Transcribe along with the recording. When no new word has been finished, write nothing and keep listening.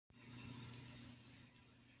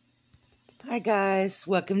Hi guys,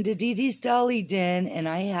 welcome to Dee Dee's Dolly Den, and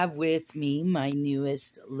I have with me my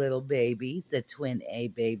newest little baby, the twin A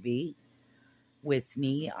baby. With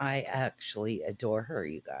me, I actually adore her,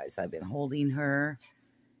 you guys. I've been holding her,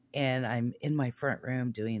 and I'm in my front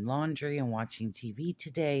room doing laundry and watching TV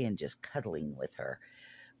today and just cuddling with her.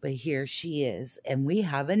 But here she is, and we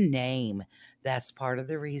have a name. That's part of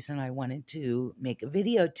the reason I wanted to make a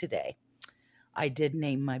video today. I did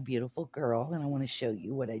name my beautiful girl, and I want to show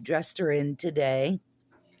you what I dressed her in today.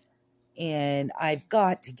 And I've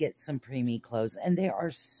got to get some preemie clothes, and they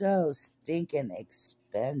are so stinking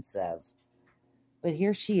expensive. But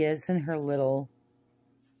here she is in her little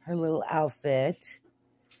outfit.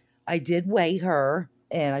 I did weigh her,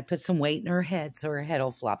 and I put some weight in her head, so her head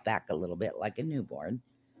will flop back a little bit like a newborn.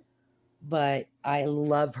 But I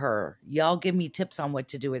love her. Y'all give me tips on what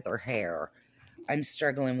to do with her hair. I'm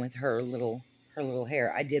struggling with her little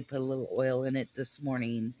hair. I did put a little oil in it this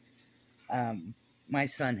morning. My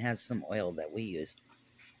son has some oil that we use.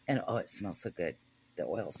 And oh, it smells so good. The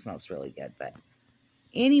oil smells really good. But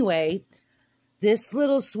anyway, this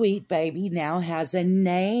little sweet baby now has a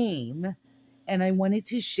name. And I wanted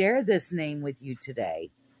to share this name with you today.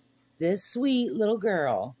 This sweet little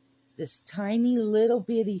girl, this tiny little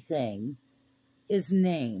bitty thing, is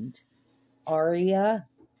named Aria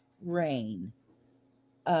Rain.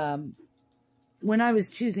 When I was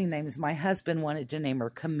choosing names, my husband wanted to name her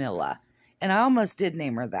Camilla. And I almost did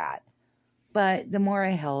name her that. But the more I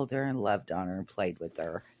held her and loved on her and played with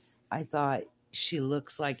her, I thought she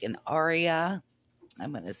looks like an aria.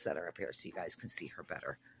 I'm going to set her up here so you guys can see her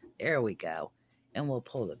better. There we go. And we'll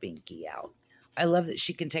pull the binky out. I love that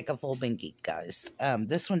she can take a full binky, guys.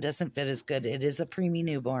 This one doesn't fit as good. It is a preemie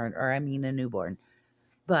newborn, or I mean a newborn.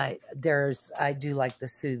 But I do like the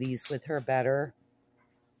soothies with her better.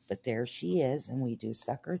 But there she is, and we do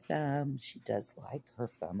suck her thumb. She does like her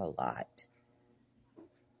thumb a lot.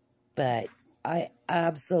 But I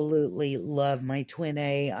absolutely love my twin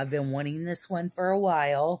A. I've been wanting this one for a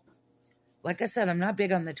while. Like I said, I'm not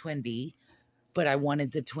big on the twin B, but I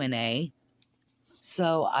wanted the twin A.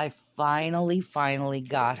 So I finally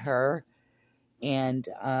got her. And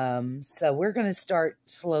so we're going to start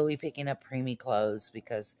slowly picking up preemie clothes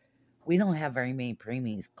because we don't have very many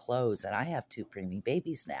preemie clothes. And I have 2 preemie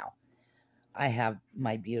babies now. I have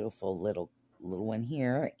my beautiful little one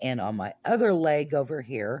here. And on my other leg over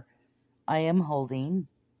here, I am holding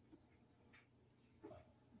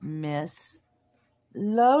Miss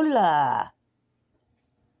Lola.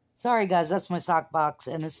 Sorry, guys, that's my sock box,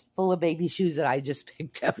 and it's full of baby shoes that I just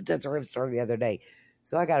picked up at the thrift store the other day.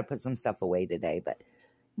 So I got to put some stuff away today, but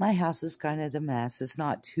my house is kind of the mess. It's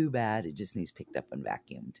not too bad. It just needs picked up and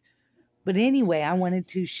vacuumed. But anyway, I wanted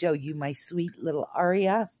to show you my sweet little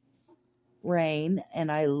Aria Rain,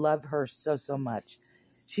 and I love her so much.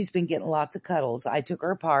 She's been getting lots of cuddles. I took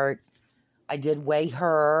her apart. I did weigh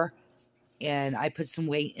her, and I put some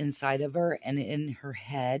weight inside of her and in her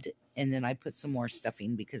head, and then I put some more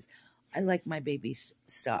stuffing because I like my baby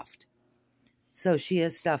stuffed. So she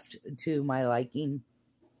is stuffed to my liking.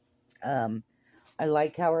 I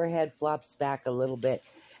like how her head flops back a little bit,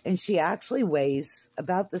 and she actually weighs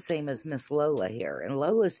about the same as Miss Lola here, and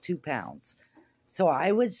Lola's 2 pounds. So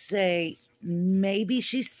I would say maybe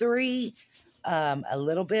she's 3. A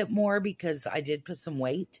little bit more because I did put some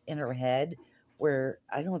weight in her head where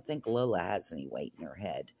I don't think Lola has any weight in her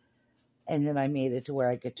head. And then I made it to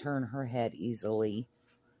where I could turn her head easily.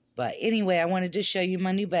 But anyway, I wanted to show you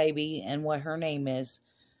my new baby and what her name is.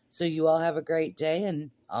 So you all have a great day,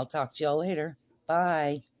 and I'll talk to y'all later.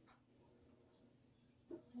 Bye.